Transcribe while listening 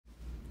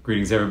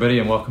Greetings everybody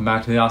and welcome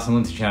back to the Awesome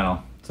Lindsay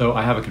channel. So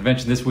I have a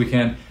convention this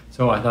weekend,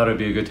 so I thought it would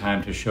be a good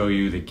time to show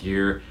you the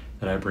gear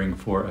that I bring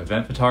for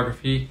event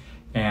photography.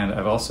 And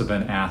I've also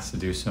been asked to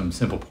do some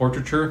simple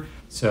portraiture,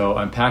 so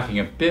I'm packing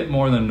a bit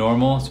more than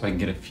normal so I can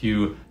get a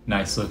few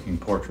nice looking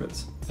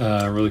portraits.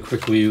 Really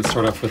quickly, let's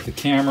start off with the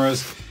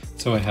cameras.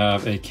 So I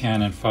have a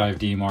Canon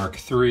 5D Mark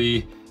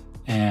III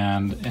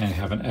and I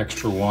have an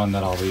extra one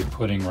that I'll be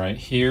putting right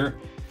here.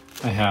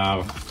 I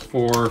have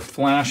 4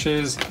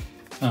 flashes.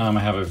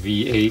 I have a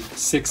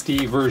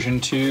V860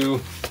 version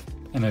 2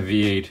 and a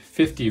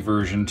V850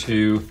 version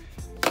 2.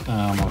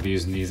 I'll be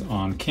using these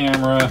on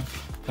camera.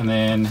 And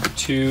then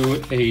 2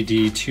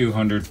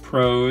 AD200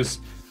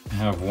 Pros. I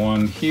have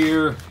one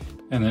here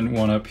and then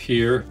one up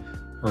here.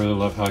 I really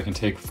love how I can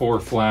take 4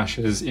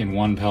 flashes in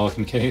one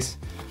Pelican case.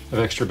 I have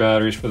extra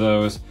batteries for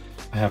those.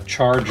 I have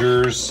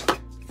chargers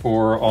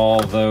for all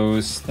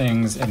those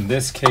things in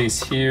this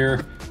case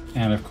here,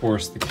 and of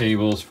course the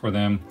cables for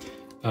them.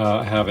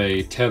 I have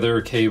a tether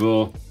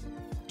cable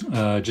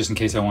just in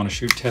case I want to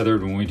shoot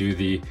tethered when we do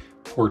the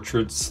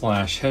portrait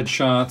slash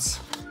headshots.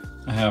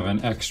 I have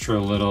an extra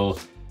little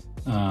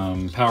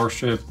power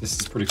strip. This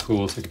is pretty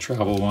cool. It's like a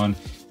travel one.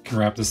 You can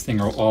wrap this thing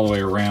all the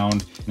way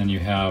around. And then you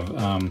have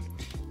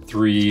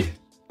 3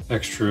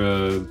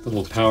 extra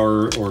little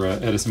power or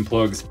Edison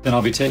plugs. Then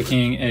I'll be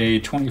taking a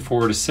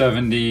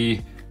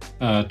 24-70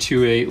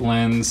 2.8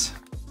 lens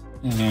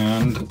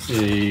and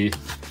a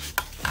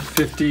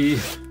 50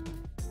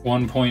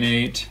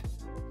 1.8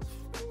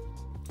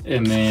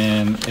 and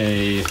then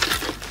a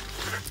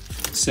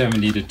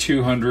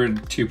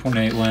 70-200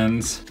 2.8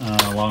 lens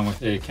along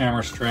with a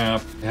camera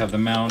strap. I have the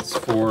mounts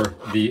for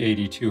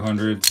the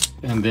AD200s,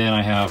 and then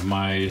I have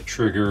my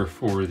trigger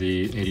for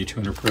the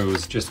AD200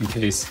 Pros just in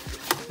case,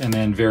 and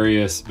then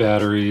various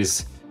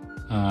batteries,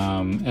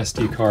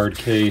 SD card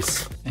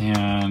case,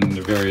 and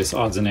various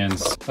odds and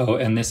ends. Oh,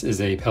 and this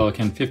is a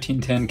Pelican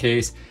 1510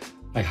 case.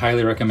 I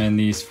highly recommend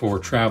these for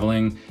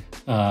traveling.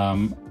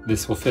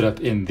 This will fit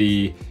up in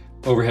the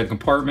overhead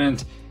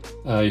compartment.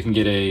 You can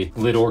get a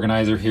lid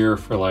organizer here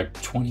for like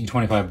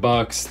 20-25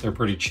 bucks. They're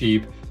pretty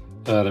cheap.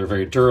 They're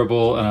very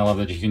durable, and I love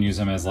that you can use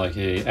them as like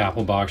a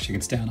Apple box. You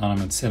can stand on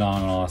them and sit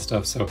on and all that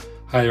stuff. So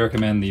highly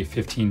recommend the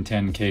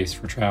 1510 case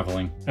for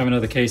traveling. I have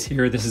another case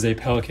here. This is a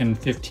Pelican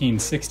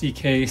 1560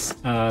 case.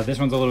 This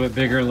one's a little bit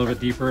bigger, a little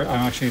bit deeper.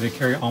 I'm actually going to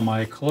carry all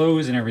my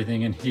clothes and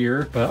everything in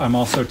here, but I'm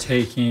also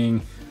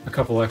taking a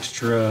couple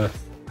extra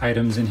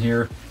items in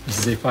here. This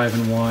is a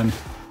 5-in-1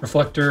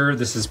 reflector.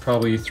 This is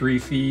probably 3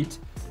 feet.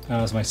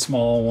 It's my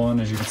small one,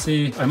 as you can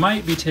see. I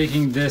might be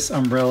taking this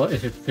umbrella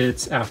if it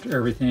fits after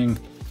everything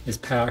is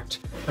packed.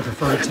 I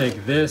prefer to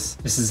take this.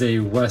 This is a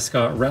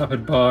Westcott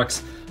Rapid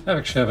Box. I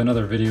actually have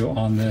another video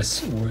on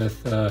this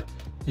with the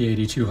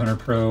AD200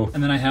 Pro.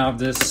 And then I have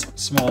this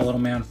small little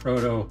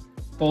Manfrotto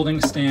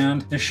folding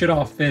stand. This should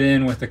all fit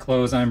in with the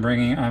clothes I'm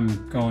bringing.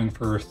 I'm going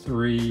for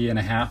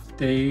 3.5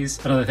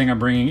 days. Another thing I'm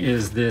bringing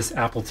is this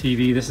Apple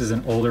TV. This is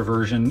an older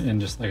version in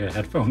just like a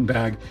headphone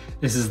bag.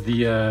 This is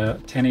the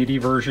 1080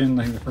 version,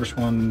 I think the first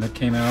one that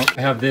came out.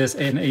 I have this,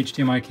 an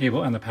HDMI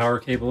cable and the power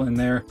cable in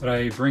there, but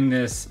I bring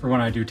this for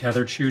when I do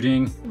tethered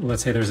shooting.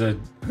 Let's say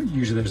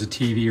usually there's a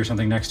TV or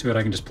something next to it.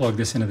 I can just plug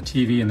this into the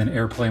TV and then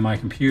AirPlay my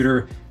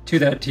computer to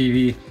that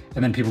TV,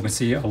 and then people can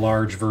see a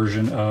large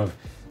version of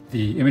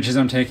the images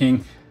I'm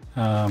taking,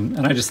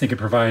 and I just think it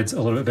provides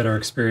a little bit better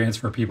experience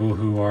for people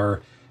who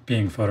are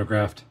being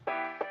photographed.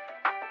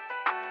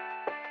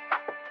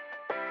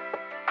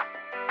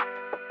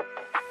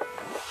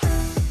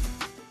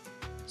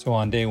 So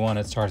on day 1,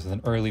 it starts with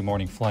an early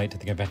morning flight to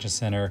the convention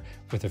center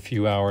with a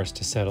few hours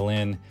to settle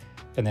in,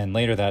 and then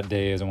later that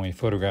day is when we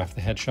photograph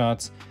the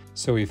headshots.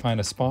 So we find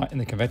a spot in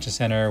the convention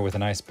center with a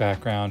nice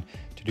background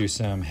to do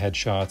some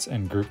headshots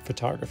and group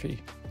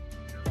photography.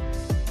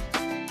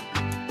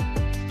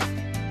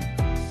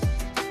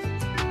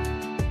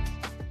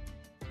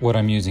 What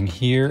I'm using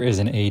here is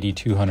an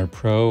AD200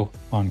 Pro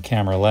on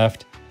camera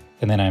left,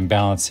 and then I'm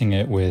balancing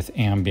it with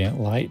ambient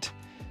light.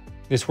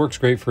 This works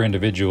great for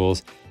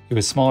individuals. It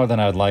was smaller than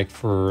I'd like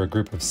for a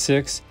group of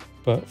 6,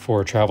 but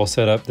for a travel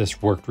setup,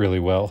 this worked really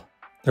well.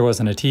 There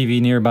wasn't a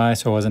TV nearby,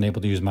 so I wasn't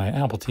able to use my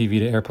Apple TV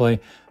to AirPlay,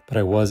 but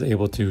I was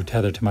able to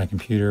tether to my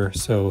computer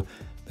so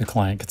the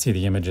client could see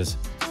the images.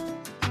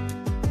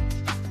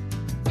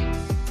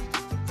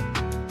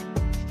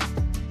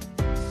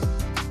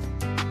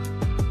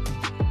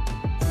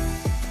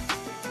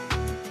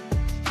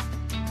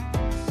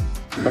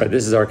 All right,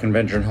 this is our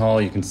convention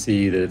hall. You can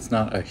see that it's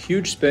not a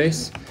huge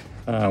space.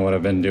 What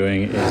I've been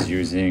doing is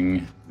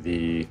using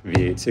the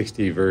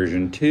V860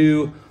 version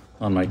 2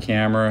 on my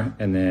camera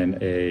and then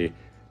a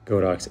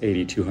Godox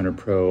AD200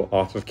 Pro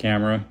off of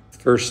camera.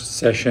 First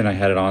session, I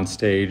had it on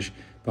stage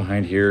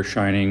behind here,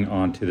 shining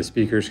onto the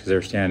speakers because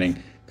they're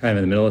standing kind of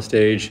in the middle of the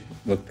stage.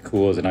 Looked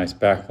cool as a nice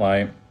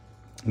backlight.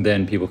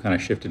 Then people kind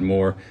of shifted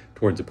more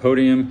towards the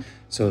podium.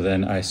 So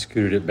then I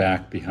scooted it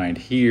back behind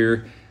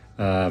here.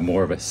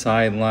 More of a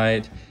side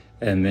light,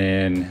 and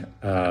then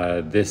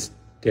this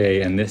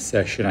day and this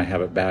session I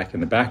have it back in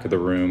the back of the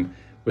room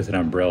with an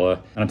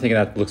umbrella. And I'm thinking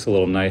that looks a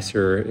little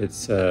nicer.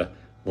 It's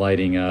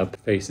lighting up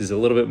faces a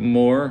little bit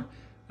more,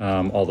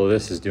 although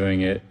this is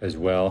doing it as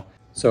well.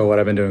 So what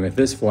I've been doing with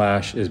this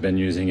flash is been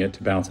using it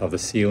to bounce off the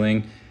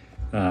ceiling,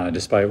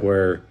 despite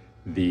where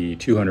the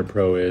 200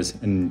 Pro is,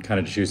 and kind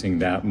of just using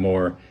that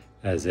more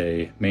as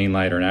a main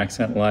light or an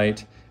accent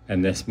light,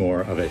 and this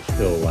more of a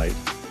hill light.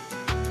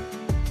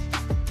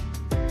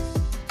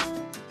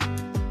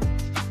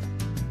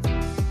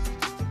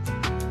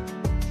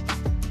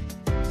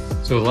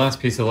 So the last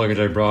piece of luggage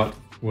I brought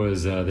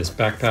was this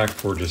backpack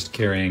for just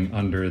carrying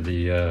under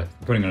the,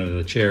 putting under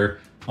the chair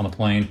on the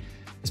plane.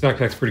 This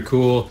backpack's pretty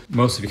cool,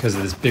 mostly because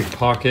of this big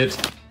pocket.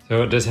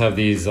 So it does have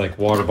these like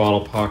water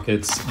bottle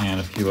pockets and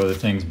a few other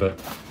things,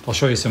 but I'll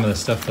show you some of the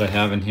stuff that I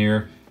have in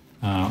here.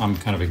 I'm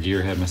kind of a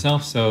gearhead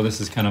myself, so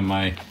this is kind of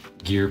my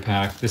gear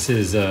pack. This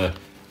is a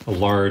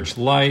large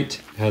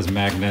light, it has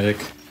magnetic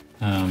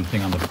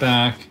thing on the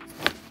back,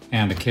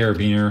 and a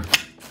carabiner.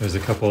 There's a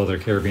couple other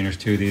carabiners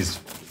too. These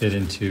fit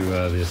into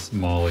this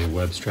MOLLE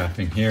web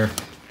strapping here.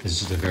 This is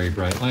just a very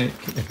bright light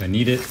if I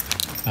need it.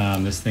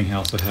 This thing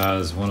also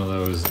has one of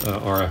those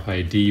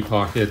RFID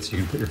pockets. You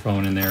can put your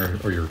phone in there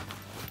or your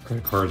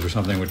credit cards or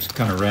something, which is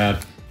kind of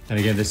rad. And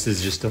again, this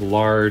is just a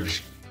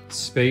large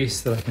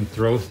space that I can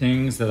throw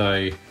things that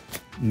I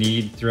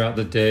need throughout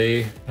the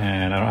day,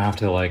 and I don't have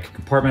to like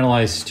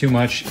compartmentalize too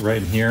much right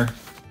in here.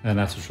 And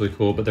that's what's really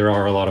cool. But there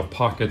are a lot of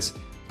pockets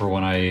for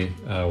when I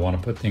want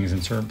to put things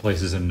in certain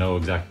places and know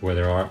exactly where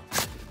they are.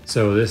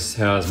 So this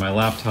has my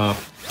laptop,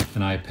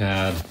 an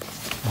iPad.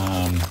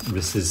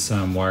 This is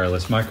some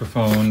wireless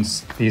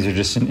microphones. These are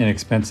just an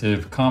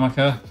inexpensive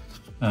Comica.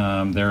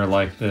 They're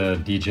like the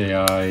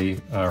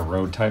DJI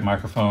Rode type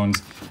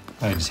microphones.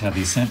 I just had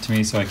these sent to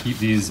me, so I keep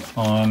these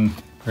on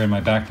or in my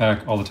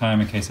backpack all the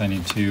time in case I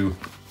need to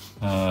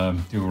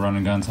do a run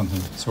and gun something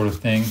sort of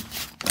thing.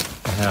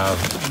 I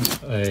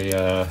have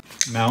a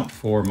mount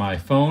for my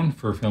phone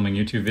for filming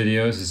YouTube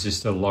videos. It's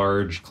just a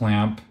large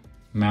clamp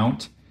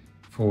mount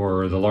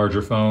for the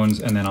larger phones,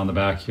 and then on the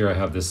back here I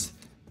have this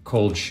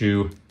cold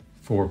shoe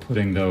for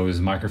putting those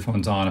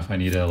microphones on if I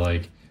need to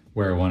like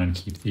wear one and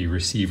keep the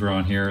receiver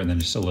on here, and then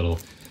just a little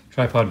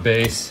tripod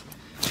base.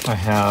 I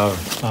have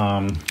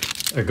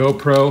a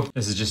GoPro.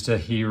 This is just a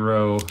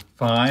Hero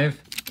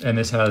 5, and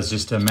this has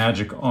just a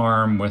magic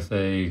arm with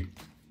a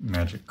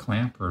magic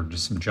clamp or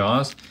just some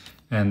jaws,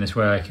 and this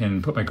way I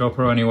can put my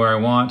GoPro anywhere I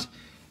want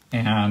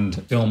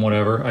and film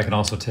whatever. I can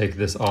also take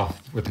this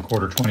off with the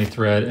 1/4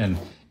 thread and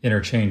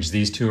interchange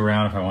these two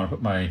around if I want to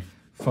put my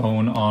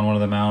phone on one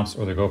of the mounts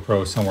or the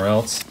GoPro somewhere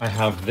else. I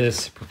have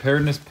this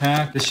preparedness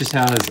pack. This just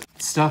has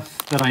stuff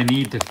that I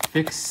need to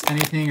fix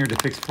anything or to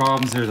fix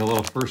problems. There's a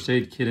little first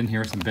aid kit in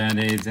here, some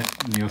band-aids,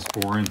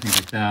 Neosporin, things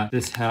like that.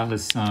 This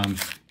has some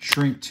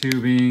shrink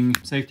tubing,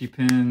 safety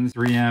pins,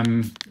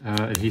 3M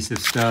adhesive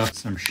stuff,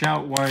 some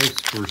shout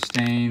wipes for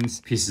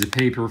stains, pieces of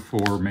paper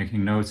for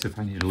making notes if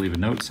I need to leave a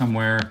note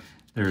somewhere.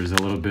 There's a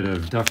little bit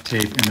of duct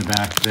tape in the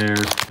back there.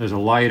 There's a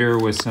lighter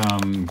with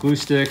some glue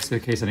sticks. In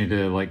case I need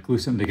to like glue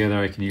something together,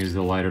 I can use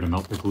the lighter to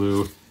melt the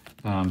glue.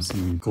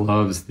 Some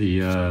gloves,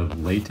 the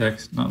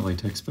latex, not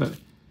latex, but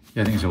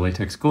yeah, I think these are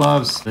latex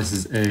gloves. This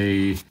is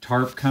a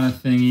tarp kind of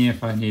thingy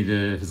if I need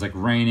to, if it's like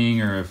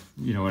raining or if,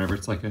 you know, whatever,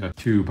 it's like a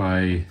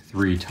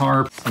 2x3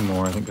 tarp. Some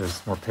more, I think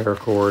there's more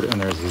paracord,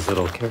 and there's these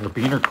little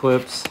carabiner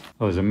clips.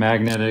 Oh, there's a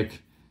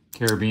magnetic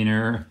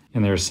carabiner,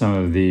 and there's some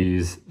of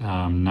these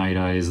Night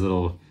Eyes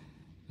little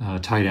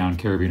tie down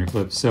carabiner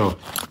clips. So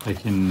I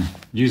can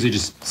usually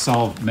just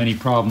solve many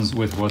problems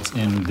with what's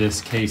in this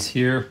case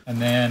here.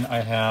 And then I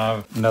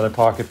have another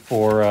pocket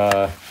for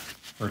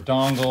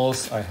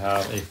dongles. I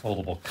have a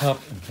foldable cup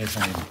in case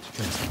I need to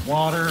drink some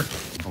water.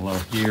 Below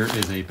here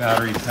is a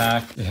battery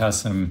pack. It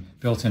has some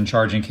built-in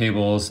charging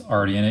cables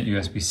already in it,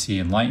 USB-C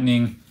and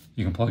Lightning.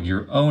 You can plug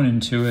your own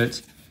into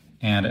it,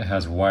 and it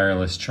has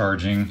wireless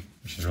charging,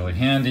 which is really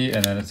handy.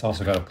 And then it's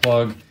also got a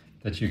plug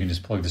that you can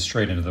just plug this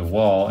straight into the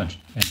wall and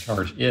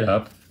charge it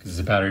up because it's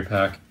a battery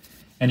pack.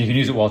 And you can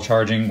use it while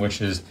charging,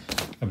 which is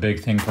a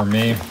big thing for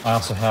me. I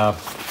also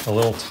have a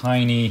little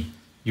tiny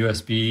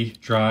USB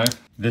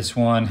drive. This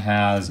one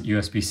has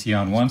USB-C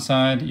on one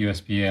side,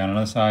 USB-A on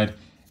another side,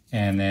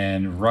 and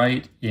then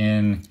right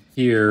in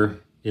here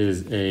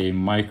is a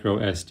micro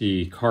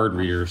SD card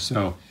reader.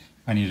 So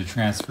if I need to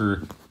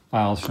transfer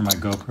files from my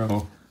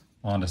GoPro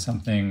onto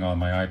something on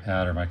my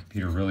iPad or my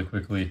computer really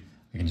quickly,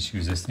 I can just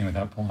use this thing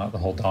without pulling out the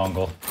whole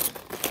dongle.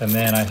 And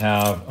then I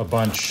have a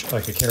bunch,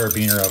 like a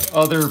carabiner of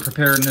other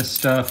preparedness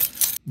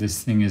stuff.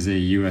 This thing is a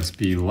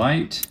USB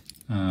light.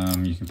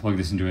 You can plug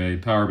this into a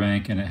power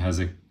bank, and it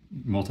has a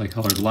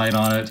multicolored light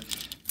on it.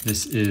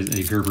 This is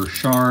a Gerber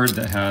shard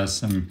that has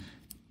some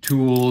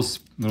tools,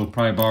 little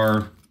pry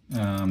bar,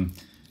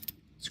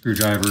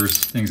 screwdrivers,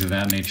 things of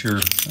that nature.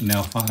 A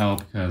nail file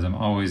because I'm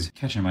always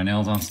catching my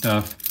nails on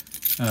stuff.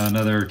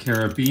 Another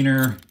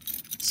carabiner,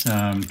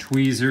 some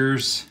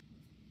tweezers,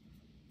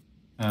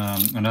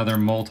 another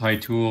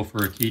multi-tool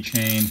for a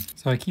keychain.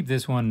 So I keep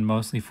this one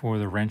mostly for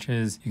the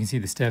wrenches. You can see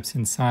the steps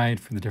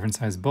inside for the different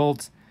size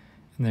bolts.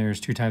 And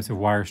there's two types of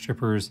wire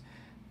strippers.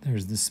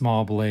 There's the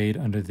small blade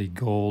under the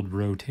gold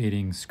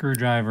rotating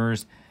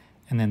screwdrivers,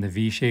 and then the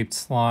V-shaped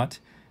slot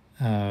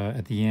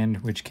at the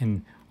end, which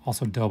can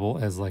also double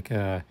as like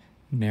a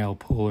nail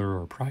puller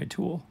or pry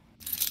tool.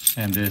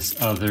 And this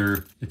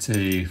other, it's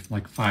a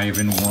like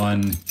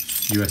 5-in-1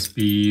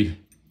 USB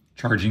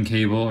charging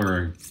cable,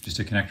 or just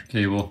a connector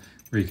cable,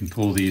 where you can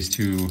pull these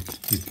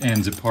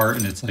ends apart,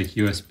 and it's like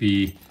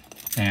USB,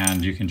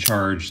 and you can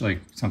charge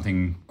like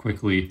something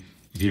quickly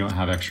if you don't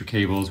have extra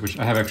cables, which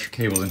I have extra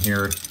cables in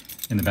here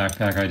in the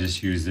backpack. I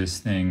just use this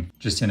thing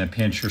just in a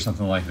pinch or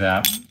something like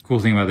that. Cool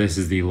thing about this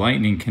is the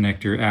lightning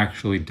connector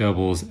actually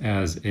doubles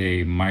as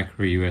a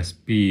micro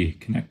USB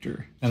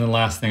connector. And the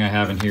last thing I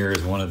have in here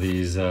is one of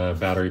these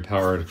battery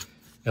powered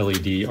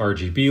LED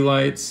RGB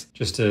lights.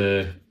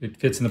 It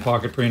fits in the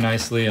pocket pretty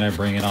nicely, and I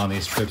bring it on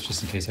these trips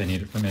just in case I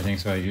need it for anything.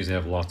 So I usually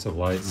have lots of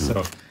lights.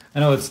 So I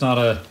know it's not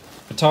a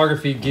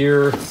photography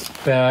gear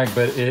bag,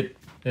 but it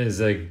is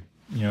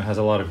has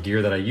a lot of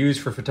gear that I use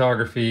for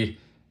photography,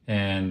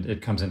 and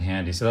it comes in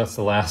handy. So that's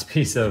the last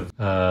piece of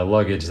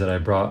luggage that I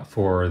brought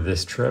for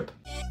this trip.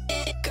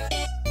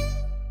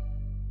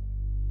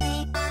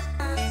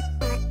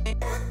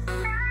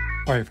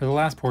 All right, for the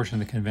last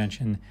portion of the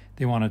convention,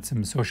 they wanted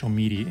some social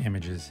media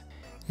images.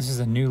 This is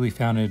a newly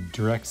founded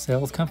direct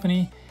sales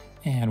company,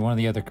 and one of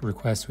the other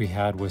requests we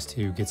had was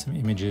to get some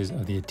images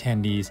of the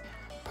attendees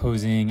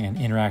posing and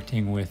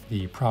interacting with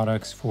the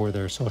products for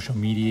their social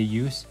media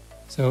use.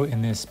 So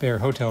in this spare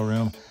hotel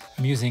room,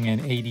 I'm using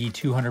an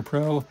AD200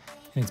 Pro,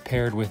 and it's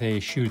paired with a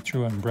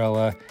shoot-through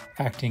umbrella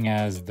acting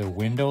as the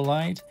window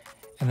light.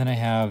 And then I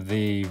have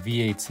the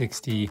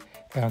V860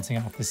 bouncing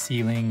off the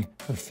ceiling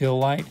for fill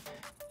light.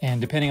 And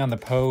depending on the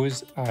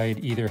pose,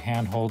 I'd either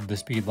handhold the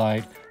speed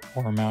light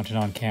or mount it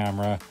on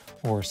camera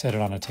or set it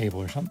on a table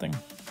or something.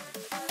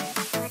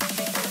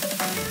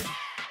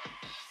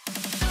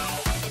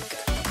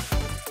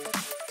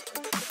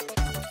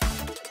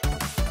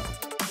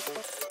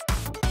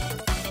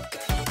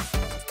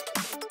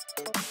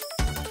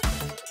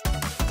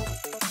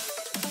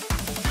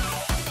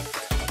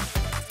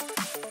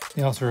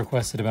 They also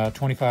requested about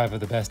 25 of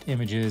the best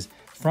images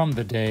from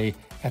the day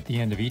at the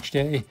end of each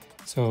day.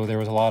 So there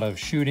was a lot of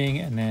shooting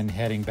and then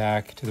heading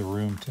back to the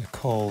room to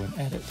cull and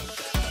edit.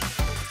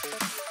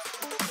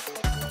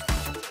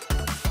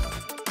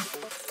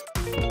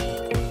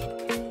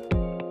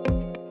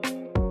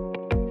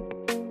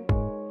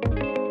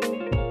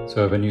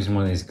 So I've been using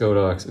one of these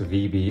Godox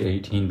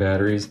VB18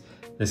 batteries.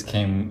 This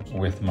came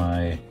with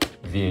my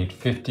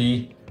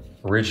V850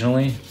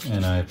 originally,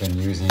 and I've been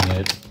using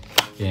it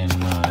in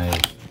my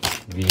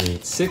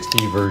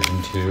V860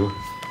 version 2.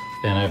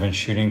 And I've been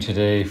shooting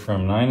today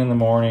from 9 in the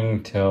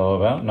morning till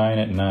about 9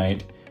 at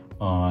night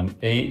on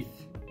 8th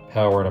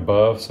power and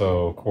above,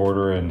 so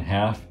quarter and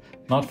half,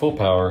 not full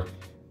power,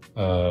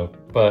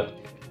 but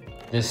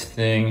this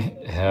thing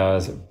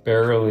has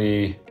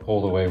barely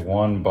pulled away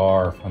 1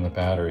 bar from the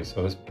battery.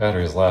 So this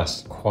battery has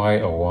lasted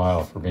quite a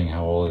while for being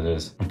how old it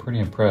is. I'm pretty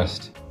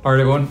impressed. All right,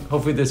 everyone,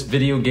 hopefully this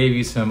video gave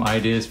you some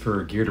ideas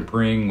for gear to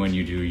bring when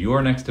you do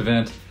your next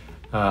event.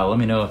 Let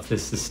me know if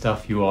this is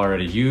stuff you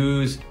already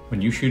use when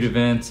you shoot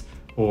events,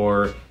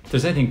 or if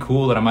there's anything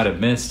cool that I might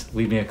have missed,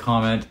 leave me a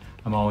comment.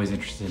 I'm always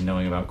interested in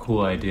knowing about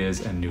cool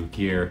ideas and new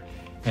gear.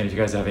 And if you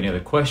guys have any other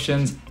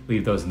questions,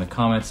 leave those in the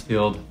comments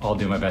field. I'll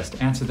do my best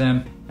to answer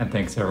them. And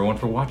thanks everyone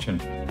for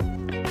watching.